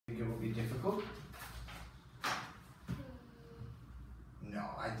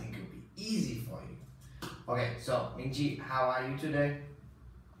Okay, so Mingji, how are you today?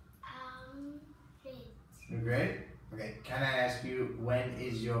 Great. You're great? Okay, can I ask you, when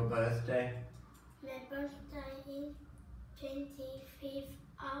is your birthday? My birthday is 25th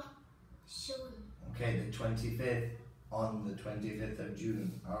of June. Okay, the 25th, on the 25th of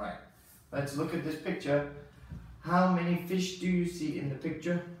June. Alright, let's look at this picture. How many fish do you see in the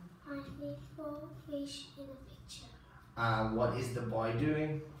picture? I see 4 fish in the picture. What is the boy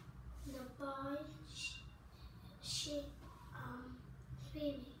doing? The boy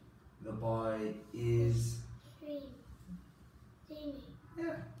swimming. The boy is... Swimming.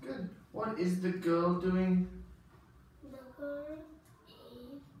 Yeah, good. What is the girl doing? The girl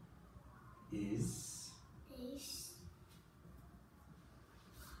Is...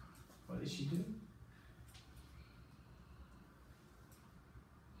 What is she doing?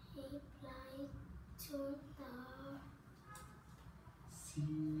 he applied to the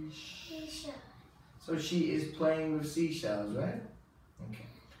seashell. So she is playing with seashells, right? Okay.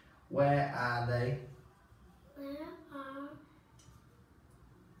 Where are they?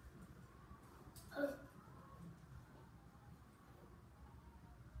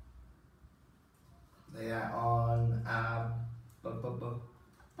 They are on a boat.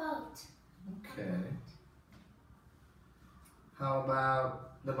 Okay. How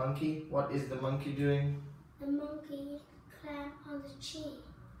about the monkey? What is the monkey doing? The monkey climbed on the tree.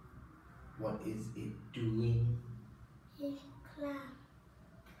 What is it doing? It climbed.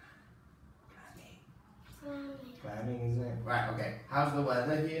 Climbing, isn't it? Right, okay. How's the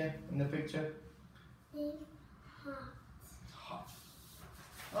weather here in the picture? It's hot. It's hot.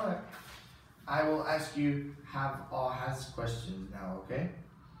 Alright. I will ask you have or has questions now, okay?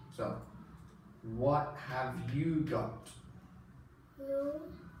 So, what have you got? You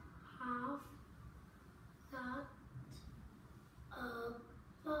have got a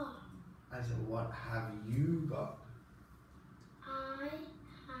ball. I said, what have you got? I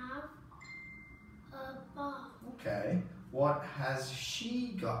have a ball. Okay. What has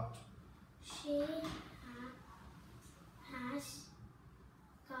she got? She has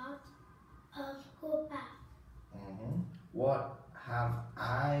got a school bag. What have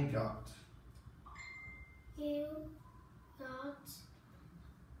I got? You got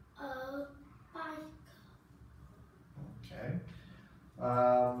a bicycle. Okay.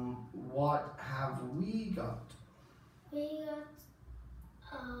 What have we got? We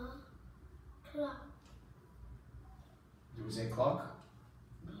got a clock. Did we say clock?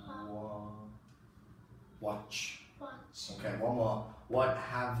 Watch. Watch. Okay, one more. What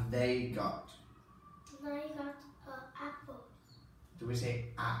have they got? They got apples. Do we say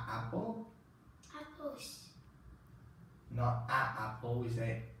a apple? Apples. Not a apple, we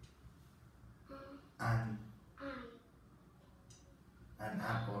say an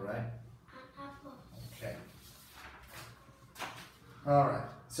apple, right? An apple. Okay. Alright,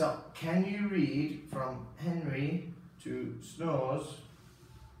 so can you read from Henry to Snores?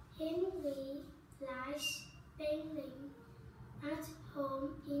 Henry likes spending at home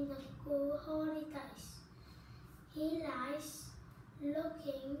in the school holidays. He likes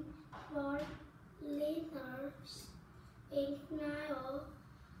looking for letters in mail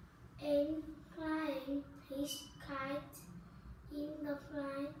and flying his kite in the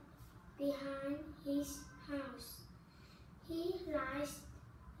flight behind his house. He likes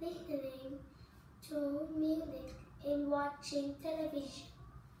listening to music and watching television.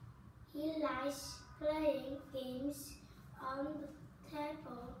 He likes playing games on the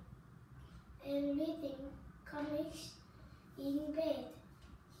table and reading comics in bed.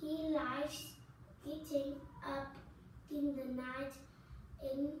 He likes getting up in the night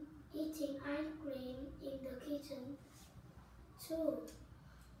and eating ice cream in the kitchen too.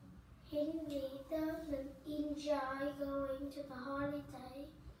 Henry doesn't enjoy going to the holiday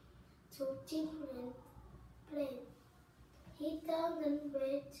to different places. He doesn't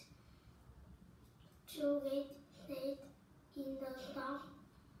wait to get set in the dock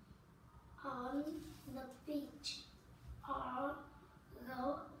on the beach or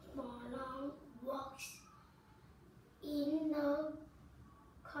go for long walks in the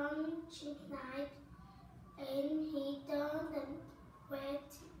countryside, and he doesn't wait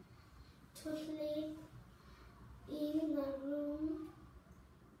to sleep in the room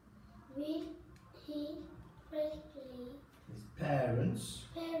with his Parents.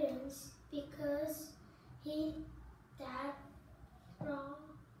 because his dad snores.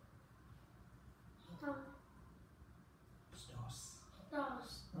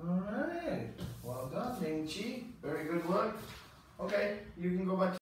 Alright, well done, Ming Chi. Very good work. Okay, you can go back to